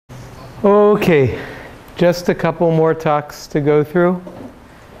Okay, just a couple more talks to go through.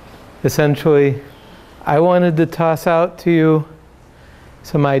 Essentially, I wanted to toss out to you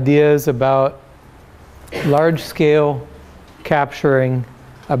some ideas about large-scale capturing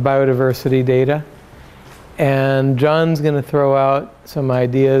of biodiversity data. And John's going to throw out some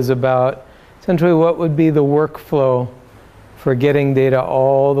ideas about essentially what would be the workflow for getting data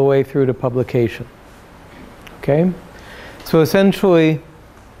all the way through to publication. Okay? So essentially,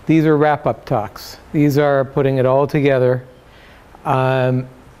 these are wrap-up talks. These are putting it all together. And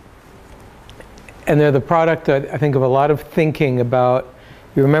they're the product, I think, of a lot of thinking about,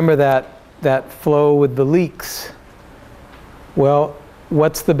 you remember that flow with the leaks. Well,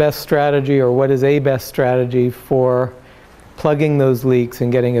 what's the best strategy, or what is a best strategy for plugging those leaks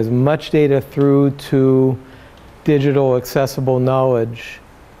and getting as much data through to digital accessible knowledge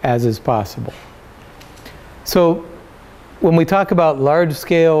as is possible? So when we talk about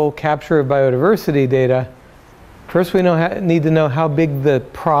large-scale capture of biodiversity data, first we need to know how big the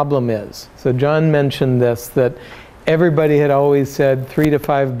problem is. So John mentioned this, that everybody had always said 3 to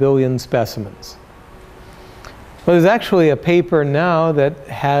 5 billion specimens. Well, there's actually a paper now that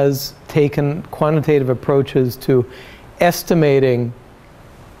has taken quantitative approaches to estimating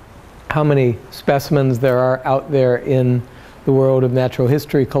how many specimens there are out there in the world of natural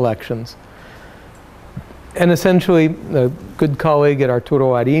history collections. And essentially, a good colleague at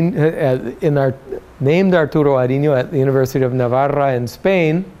Arturo Ariño, named Arturo Ariño at the University of Navarra in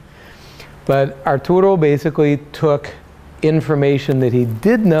Spain, but Arturo basically took information that he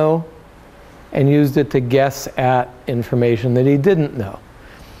did know and used it to guess at information that he didn't know.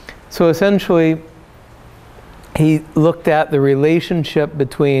 So essentially, he looked at the relationship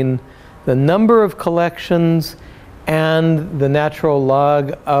between the number of collections and the natural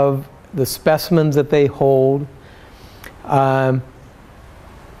log of the specimens that they hold. And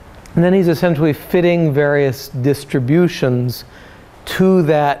then he's essentially fitting various distributions to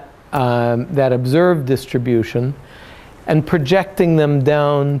that observed distribution and projecting them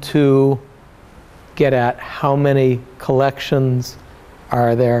down to get at how many collections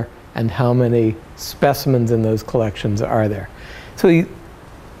are there and how many specimens in those collections are there. So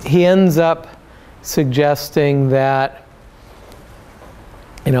he ends up suggesting that,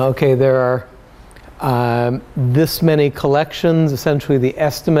 okay, there are this many collections. Essentially, the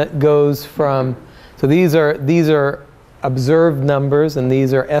estimate goes from, so these are observed numbers and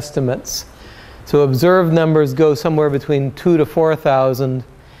these are estimates. So observed numbers go somewhere between 2,000 to 4,000,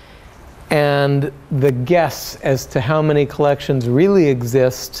 and the guess as to how many collections really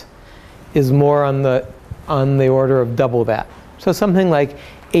exist is more on the order of double that. So something like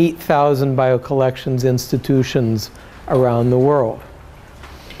 8,000 biocollections institutions around the world.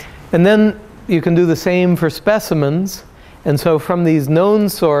 And then you can do the same for specimens. And so from these known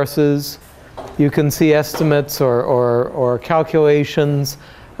sources, you can see estimates or calculations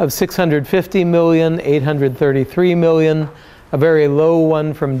of 650 million, 833 million, a very low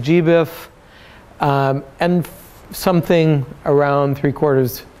one from GBIF, and something around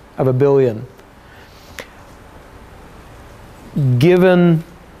 3/4 of a billion. Given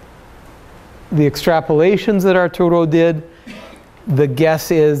the extrapolations that Arturo did, the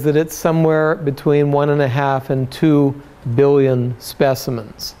guess is that it's somewhere between 1.5 and 2 billion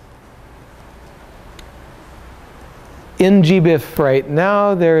specimens. In GBIF right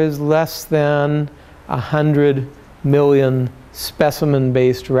now, there is less than 100 million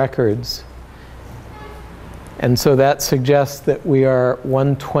specimen-based records. And so that suggests that we are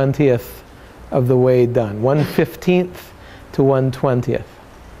 1/20th of the way done, 1/15th to 1/20th.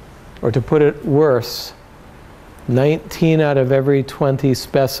 Or to put it worse, 19 out of every 20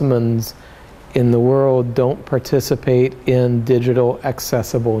 specimens in the world don't participate in digital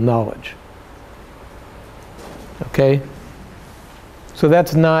accessible knowledge. Okay? So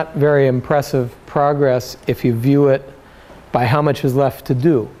that's not very impressive progress if you view it by how much is left to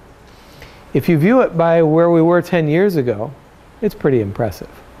do. If you view it by where we were 10 years ago, it's pretty impressive.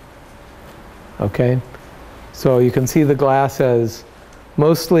 Okay? So you can see the glass as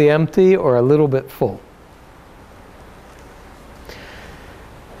mostly empty or a little bit full.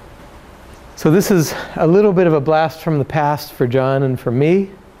 So this is a little bit of a blast from the past for John and for me.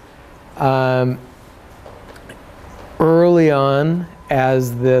 Early on,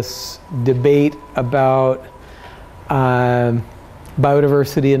 as this debate about biodiversity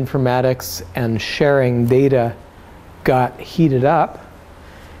informatics and sharing data got heated up,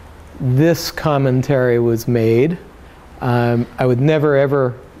 this commentary was made. I would never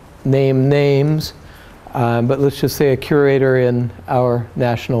ever name names, but let's just say a curator in our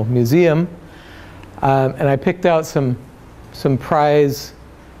National Museum. And I picked out some prize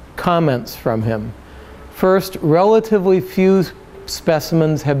comments from him. First, relatively few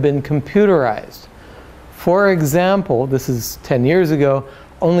specimens have been computerized. For example, this is 10 years ago,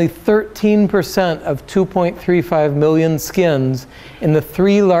 only 13% of 2.35 million skins in the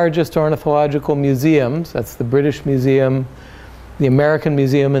 3 largest ornithological museums, that's the British Museum, the American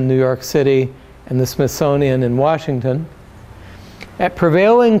Museum in New York City, and the Smithsonian in Washington. At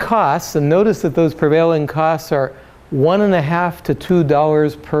prevailing costs, and notice that those prevailing costs are $1.50 to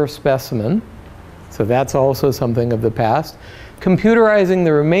 $2 per specimen, so that's also something of the past. Computerizing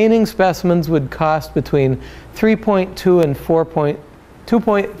the remaining specimens would cost between $3.2 and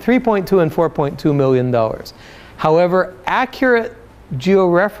 $4.2 million. However, accurate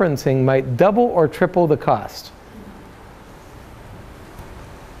georeferencing might double or triple the cost.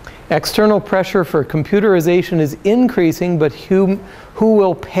 External pressure for computerization is increasing, but who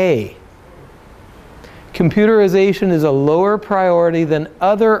will pay? Computerization is a lower priority than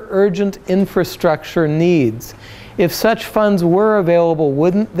other urgent infrastructure needs. If such funds were available,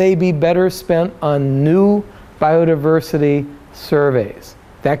 wouldn't they be better spent on new biodiversity surveys?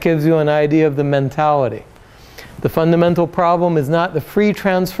 That gives you an idea of the mentality. The fundamental problem is not the free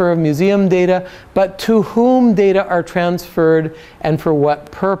transfer of museum data, but to whom data are transferred and for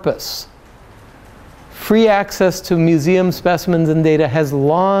what purpose. Free access to museum specimens and data has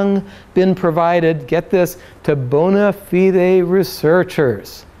long been provided, get this, to bona fide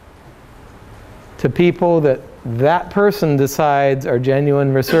researchers, to people that person decides are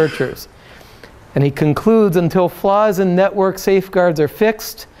genuine researchers. And he concludes, until flaws in network safeguards are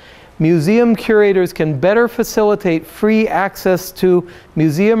fixed, museum curators can better facilitate free access to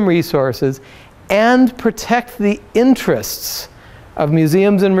museum resources and protect the interests of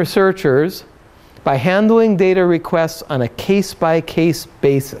museums and researchers by handling data requests on a case-by-case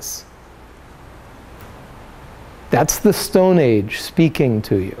basis. That's the Stone Age speaking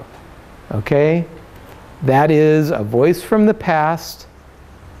to you, okay? That is a voice from the past.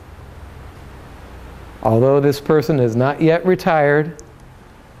 Although this person is not yet retired,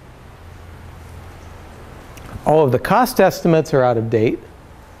 all of the cost estimates are out of date.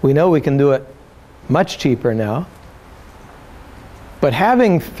 We know we can do it much cheaper now. But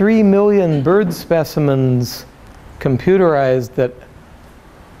having 3 million bird specimens computerized that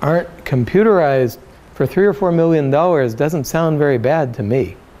aren't computerized for $3 or $4 million doesn't sound very bad to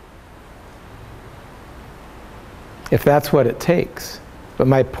me, if that's what it takes. But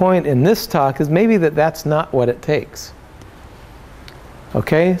my point in this talk is maybe that's not what it takes.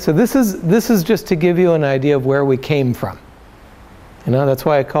 Okay, so this is just to give you an idea of where we came from. You know, that's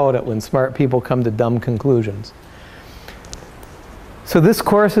why I call it when smart people come to dumb conclusions. So this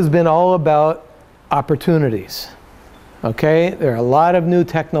course has been all about opportunities. Okay, there are a lot of new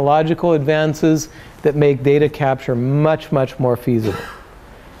technological advances that make data capture much, much more feasible.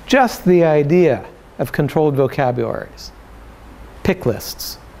 Just the idea of controlled vocabularies, pick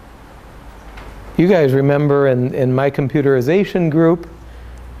lists. You guys remember in my computerization group,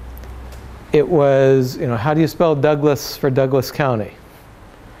 it was, you know, how do you spell Douglas for Douglas County?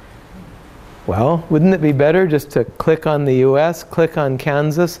 Well, wouldn't it be better just to click on the US, click on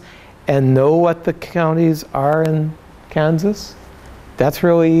Kansas, and know what the counties are in Kansas? That's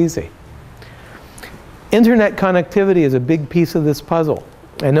really easy. Internet connectivity is a big piece of this puzzle.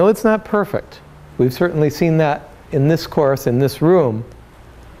 I know it's not perfect. We've certainly seen that in this course, in this room.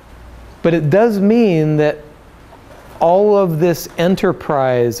 But it does mean that all of this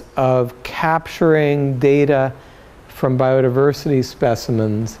enterprise of capturing data from biodiversity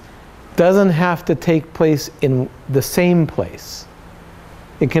specimens doesn't have to take place in the same place.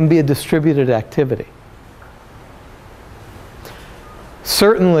 It can be a distributed activity.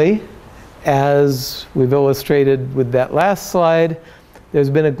 Certainly, as we've illustrated with that last slide, there's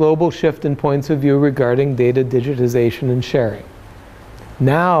been a global shift in points of view regarding data digitization and sharing.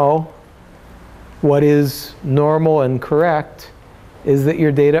 Now, what is normal and correct is that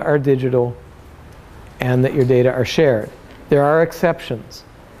your data are digital and that your data are shared. There are exceptions.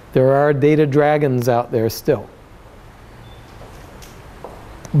 There are data dragons out there still.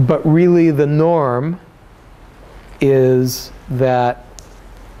 But really the norm is that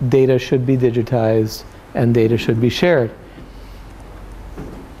data should be digitized and data should be shared.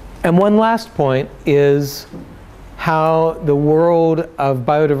 And one last point is how the world of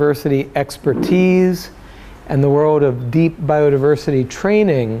biodiversity expertise and the world of deep biodiversity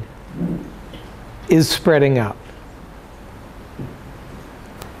training is spreading out.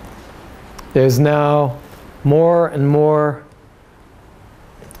 There's now more and more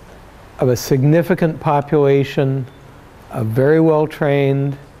of a significant population of very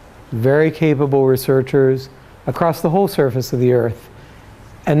well-trained, very capable researchers across the whole surface of the earth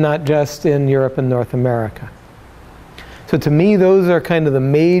and not just in Europe and North America. So to me, those are kind of the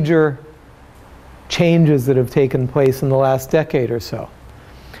major changes that have taken place in the last decade or so.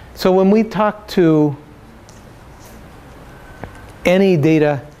 So when we talk to any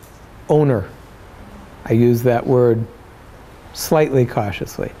data owner, I use that word slightly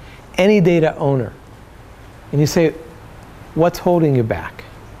cautiously, any data owner, and you say, what's holding you back?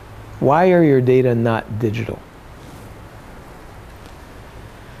 Why are your data not digital?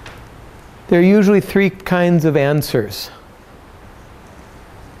 There are usually three kinds of answers,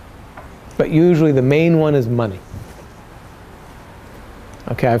 but usually the main one is money.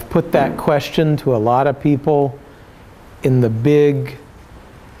 Okay, I've put that question to a lot of people in the big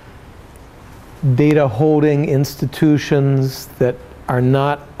data holding institutions that are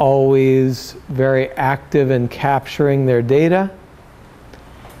not always very active in capturing their data.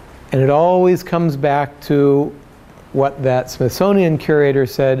 And it always comes back to what that Smithsonian curator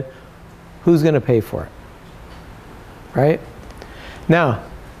said, who's going to pay for it? Right? Now,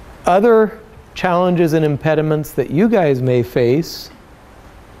 other challenges and impediments that you guys may face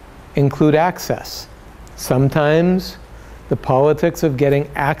include access. Sometimes the politics of getting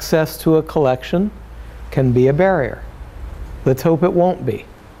access to a collection can be a barrier. Let's hope it won't be.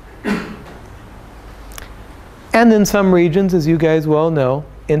 And in some regions, as you guys well know,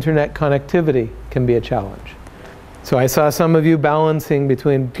 internet connectivity can be a challenge. So I saw some of you balancing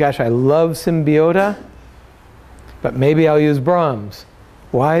between, gosh, I love Symbiota, but maybe I'll use Brahms.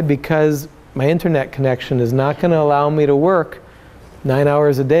 Why? Because my internet connection is not going to allow me to work 9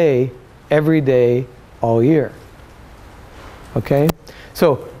 hours a day, every day, all year. Okay?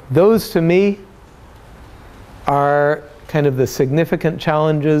 So those to me are kind of the significant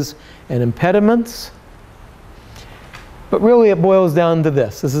challenges and impediments. But really it boils down to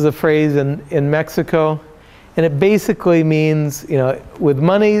this. This is a phrase in Mexico, and it basically means, you know, with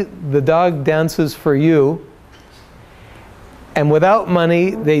money, the dog dances for you, and without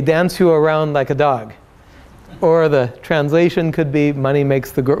money, they dance you around like a dog. Or the translation could be, money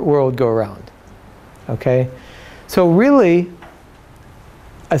makes the world go round. Okay? So really,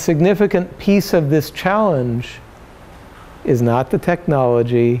 a significant piece of this challenge is not the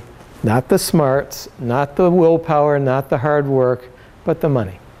technology, not the smarts, not the willpower, not the hard work, but the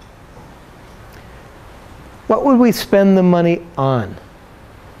money. What would we spend the money on?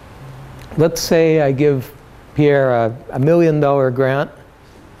 Let's say I give Pierre a $1 million grant,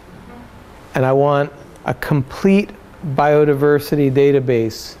 and I want a complete biodiversity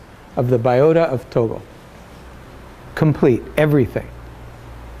database of the biota of Togo. Complete, everything.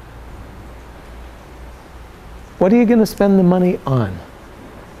 What are you going to spend the money on?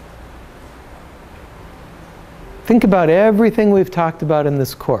 Think about everything we've talked about in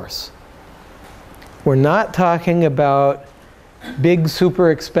this course. We're not talking about big,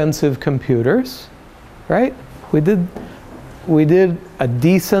 super expensive computers, right? We did a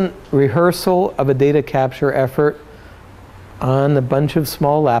decent rehearsal of a data capture effort on a bunch of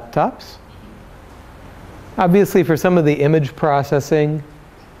small laptops. Obviously, for some of the image processing,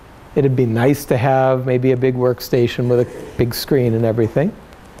 it'd be nice to have maybe a big workstation with a big screen and everything.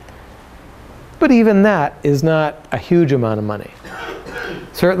 But even that is not a huge amount of money.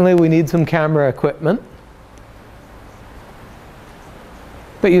 Certainly we need some camera equipment.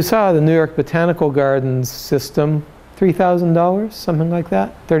 But you saw the New York Botanical Gardens system, $3,000, something like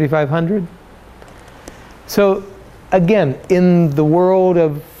that, $3,500. So again, in the world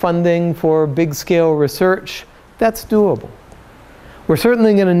of funding for big scale research, that's doable. We're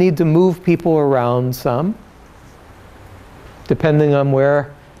certainly going to need to move people around some, depending on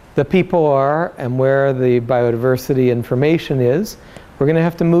where the people are and where the biodiversity information is. We're going to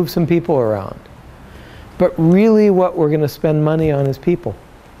have to move some people around. But really what we're going to spend money on is people.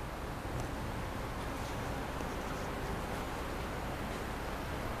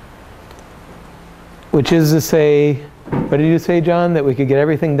 Which is to say, what did you say, John? That we could get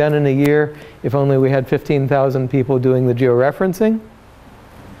everything done in a year if only we had 15,000 people doing the georeferencing?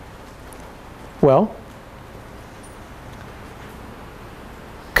 Well,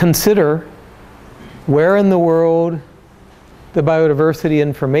 consider where in the world the biodiversity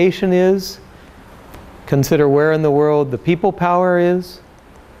information is. Consider where in the world the people power is.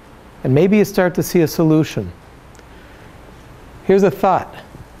 And maybe you start to see a solution. Here's a thought.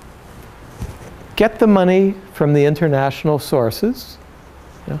 Get the money from the international sources.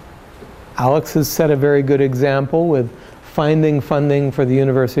 You know, Alex has set a very good example with finding funding for the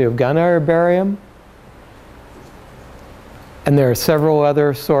University of Ghana Herbarium. And there are several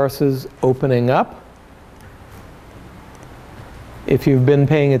other sources opening up. If you've been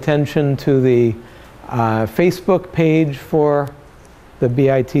paying attention to the Facebook page for the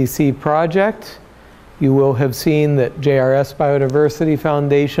BITC project. You will have seen that JRS Biodiversity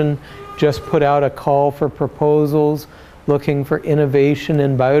Foundation just put out a call for proposals looking for innovation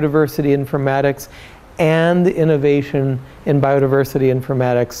in biodiversity informatics and innovation in biodiversity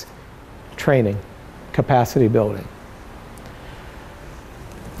informatics training, capacity building.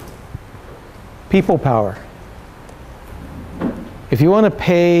 People power. If you want to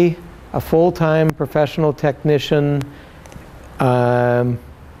pay a full-time professional technician at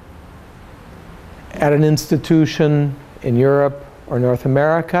an institution in Europe or North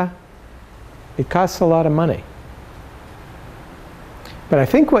America, it costs a lot of money. But I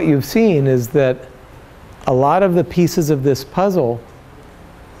think what you've seen is that a lot of the pieces of this puzzle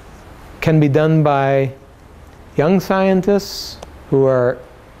can be done by young scientists who are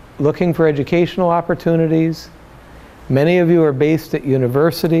looking for educational opportunities. Many of you are based at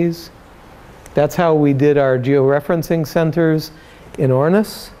universities. That's how we did our georeferencing centers in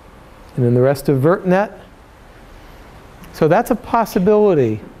Ornis and in the rest of VertNet. So that's a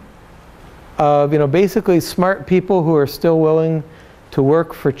possibility of, basically smart people who are still willing to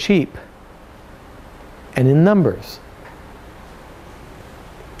work for cheap and in numbers.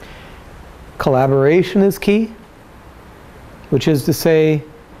 Collaboration is key, which is to say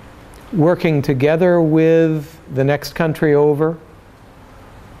working together with the next country over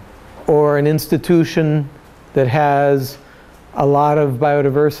or an institution that has a lot of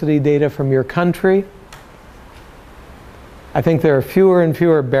biodiversity data from your country. I think there are fewer and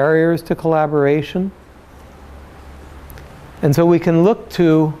fewer barriers to collaboration. And so we can look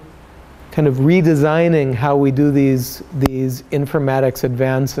to kind of redesigning how we do these informatics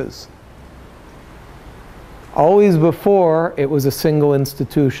advances. Always before, it was a single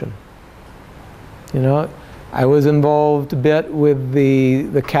institution. I was involved a bit with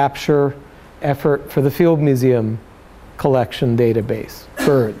the capture effort for the Field Museum collection database,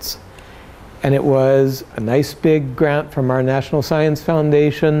 birds. And it was a nice big grant from our National Science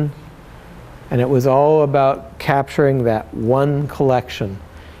Foundation, and it was all about capturing that one collection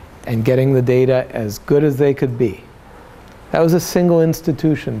and getting the data as good as they could be. That was a single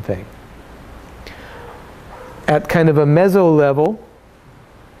institution thing. At kind of a meso level,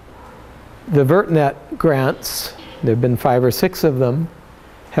 the VertNet grants, there have been 5 or 6 of them,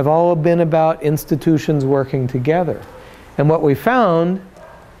 have all been about institutions working together. And what we found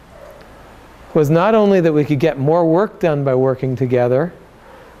was not only that we could get more work done by working together,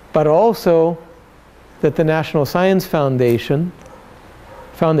 but also that the National Science Foundation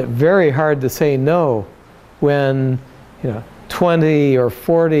found it very hard to say no when 20 or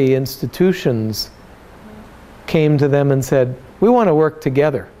 40 institutions came to them and said, we want to work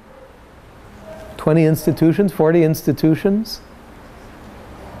together. 20 institutions, 40 institutions?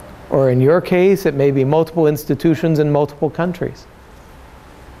 Or in your case, it may be multiple institutions in multiple countries.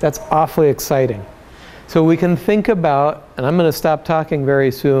 That's awfully exciting. So we can think about, and I'm going to stop talking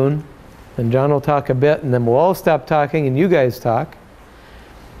very soon, and John will talk a bit, and then we'll all stop talking and you guys talk.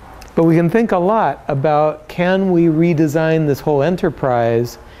 But we can think a lot about, can we redesign this whole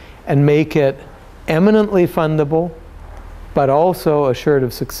enterprise and make it eminently fundable, but also assured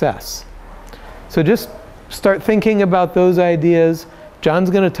of success? So just start thinking about those ideas. John's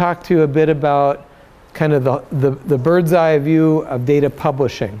going to talk to you a bit about kind of the bird's eye view of data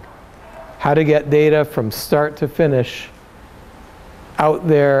publishing. How to get data from start to finish out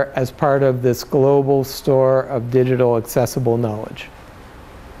there as part of this global store of digital accessible knowledge.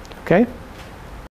 Okay?